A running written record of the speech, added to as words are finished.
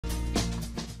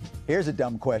Here's a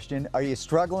dumb question. Are you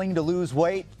struggling to lose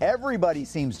weight? Everybody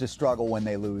seems to struggle when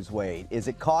they lose weight. Is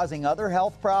it causing other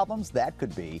health problems? That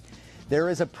could be. There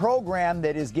is a program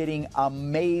that is getting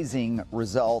amazing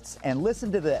results. And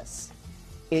listen to this.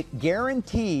 It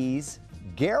guarantees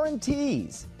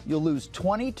you'll lose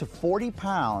 20 to 40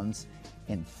 pounds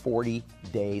in 40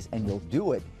 days. And you'll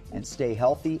do it and stay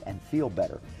healthy and feel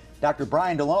better. Dr.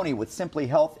 Brian Deloney with Simply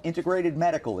Health Integrated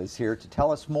Medical is here to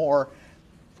tell us more.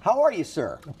 How are you,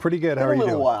 sir? Pretty good. How are you doing?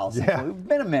 It's been a little while since it's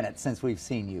been a minute since we've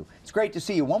seen you. It's great to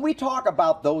see you. When we talk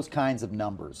about those kinds of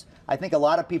numbers, I think a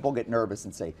lot of people get nervous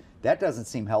and say, that doesn't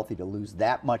seem healthy to lose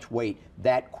that much weight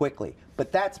that quickly.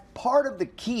 But that's part of the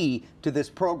key to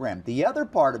this program. The other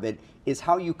part of it is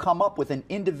how you come up with an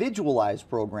individualized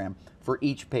program for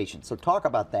each patient. So talk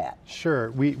about that.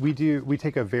 Sure. We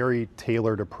take a very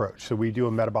tailored approach. So we do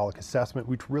a metabolic assessment.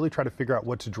 We really try to figure out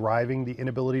what's driving the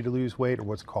inability to lose weight or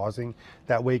what's causing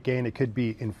that weight gain. It could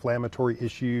be inflammatory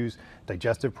issues,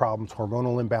 digestive problems,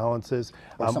 hormonal imbalances.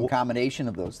 Or some combination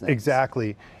of those things.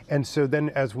 Exactly. And so then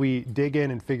as we dig in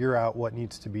and figure out what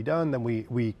needs to be done, then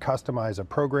we customize a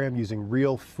program using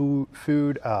real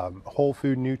food, whole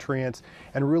food nutrients,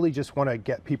 and really just want to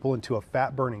get people into a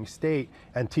fat burning state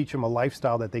and teach them a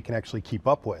lifestyle that they can actually keep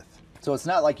up with. So it's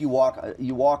not like you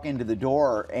walk into the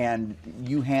door and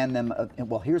you hand them,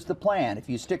 well, here's the plan. If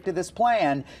you stick to this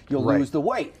plan, you'll lose the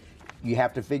weight. You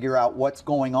have to figure out what's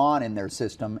going on in their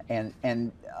system.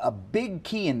 And a big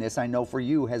key in this, I know for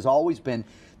you, has always been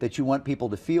that you want people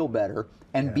to feel better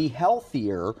and be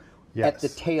healthier at the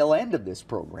tail end of this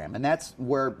program. And that's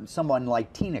where someone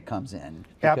like Tina comes in.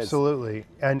 Absolutely.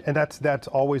 And that's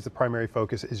always the primary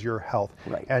focus is your health.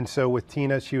 Right. And so with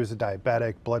Tina, she was a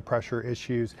diabetic, blood pressure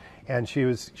issues, and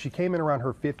she came in around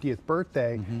her 50th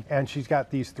birthday, and she's got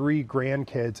these 3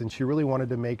 grandkids, and she really wanted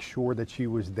to make sure that she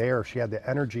was there. She had the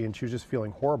energy, and she was just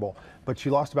feeling horrible. But she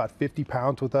lost about 50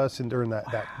 pounds with us and during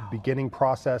that beginning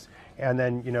process. And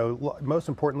then, you know, most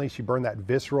importantly, she burned that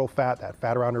visceral fat, that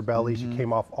fat around her belly. She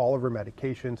came off all of her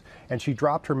medications, and she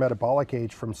dropped her metabolic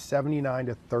age from 79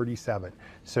 to 37.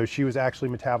 So she was actually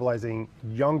metabolizing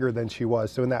younger than she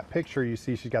was. So in that picture, you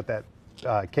see she's got that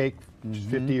cake. She's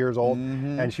 50 years old,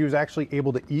 and she was actually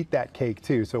able to eat that cake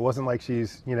too. So it wasn't like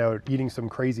she's, you know, eating some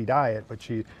crazy diet, but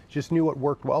she just knew what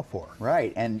worked well for her.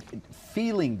 Right, and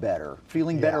feeling better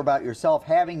about yourself,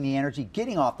 having the energy,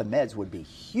 getting off the meds would be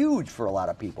huge for a lot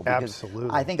of people. Because absolutely.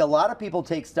 I think a lot of people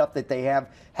take stuff that they have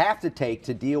to take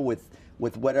to deal with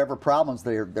whatever problems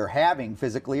they're having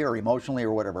physically or emotionally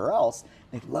or whatever else.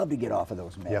 They'd love to get off of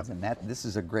those meds, and this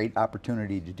is a great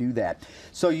opportunity to do that.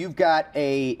 So you've got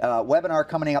a webinar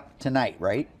coming up tonight,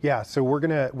 right? Yeah, so we're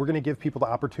gonna give people the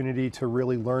opportunity to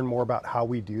really learn more about how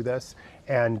we do this,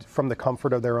 and from the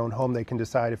comfort of their own home, they can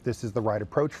decide if this is the right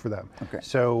approach for them. Okay.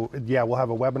 So yeah, we'll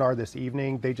have a webinar this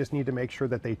evening. They just need to make sure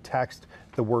that they text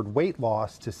the word weight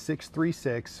loss to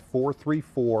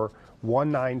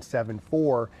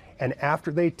 636-434-1974. And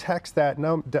after they text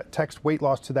text weight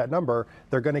loss to that number,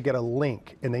 they're going to get a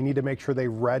link, and they need to make sure they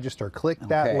register. Click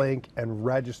that link and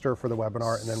register for the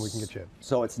webinar, and then we can get you in.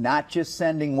 So it's not just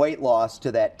sending weight loss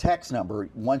to that text number.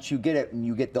 Once you get it and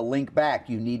you get the link back,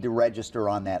 you need to register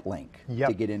on that link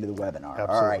to get into the webinar.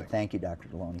 Absolutely. All right, thank you, Dr.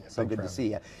 Deloney. So good to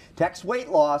see you. Text weight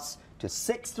loss to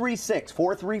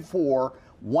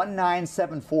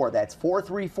 636-434-1974. That's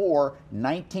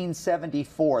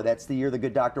 434-1974. That's the year the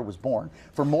good doctor was born.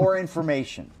 For more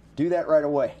information, do that right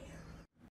away.